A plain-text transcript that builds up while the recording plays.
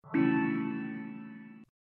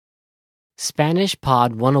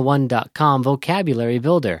SpanishPod101.com Vocabulary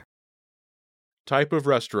Builder. Type of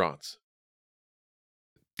restaurants.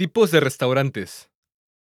 Tipos de restaurantes.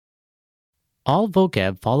 All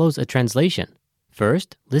vocab follows a translation.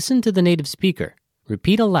 First, listen to the native speaker.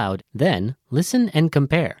 Repeat aloud, then listen and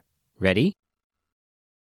compare. Ready?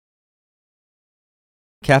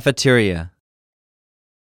 Cafeteria.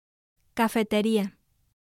 Cafetería.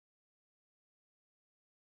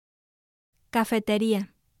 Cafetería.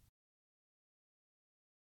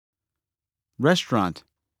 Restaurant.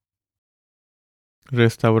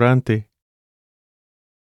 Restaurante.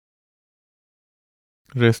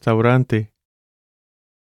 Restaurante.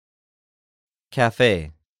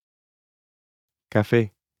 Café.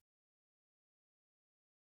 Café.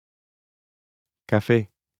 Café.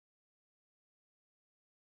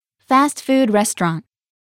 Fast food restaurant.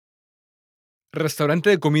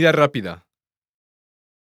 Restaurante de comida rápida.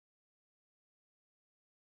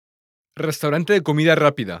 Restaurante de comida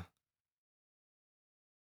rápida.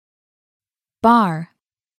 Bar.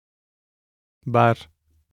 Bar.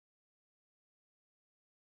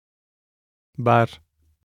 Bar.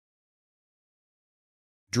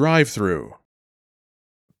 Drive-through.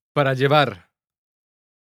 Para llevar.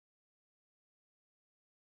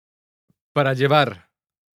 Para llevar.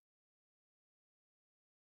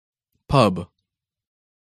 Pub.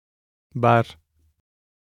 Bar.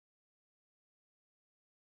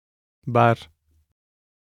 Bar.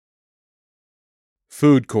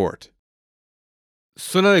 Food court.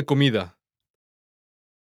 Zona de comida.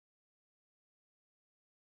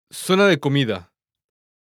 Zona de comida.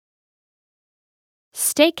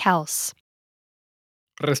 Steakhouse.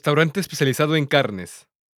 Restaurante especializado en carnes.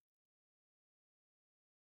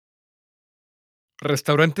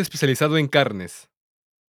 Restaurante especializado en carnes.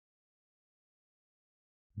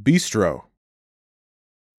 Bistro.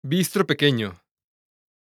 Bistro pequeño.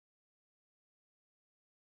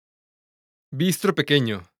 Bistro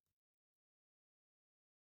pequeño.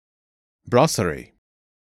 Brasserie.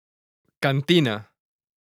 Cantina.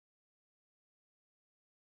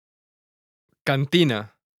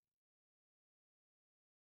 Cantina.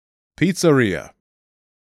 Pizzeria.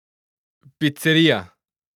 Pizzería.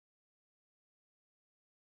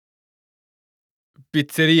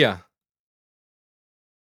 Pizzería.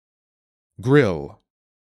 Grill.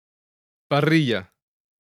 Parrilla.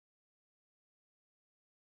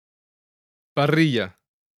 Parrilla.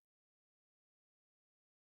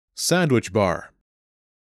 Sandwich bar.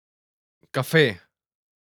 Café.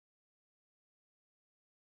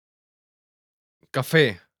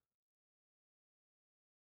 Café.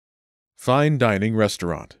 Fine dining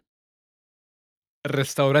restaurant.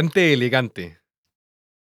 Restaurante elegante.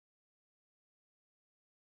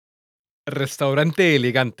 Restaurante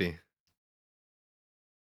elegante.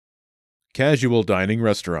 Casual dining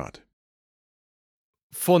restaurant.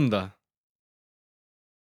 Fonda.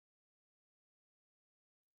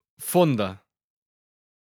 Fonda.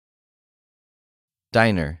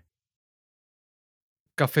 Diner.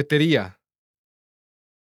 Cafetería.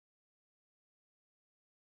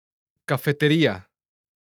 Cafetería.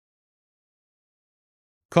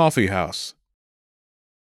 Coffee house.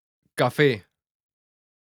 Café.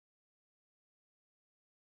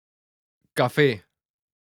 Café.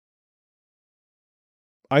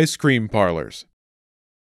 Ice cream parlors.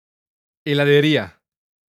 Heladería.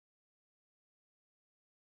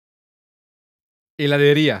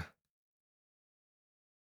 Heladería.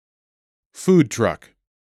 Food truck.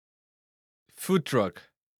 Food truck.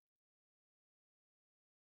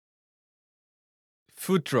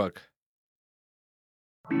 Food truck.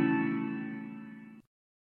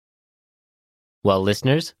 Well,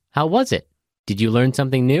 listeners, how was it? Did you learn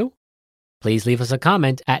something new? Please leave us a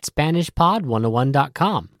comment at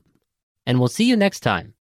SpanishPod101.com. And we'll see you next time.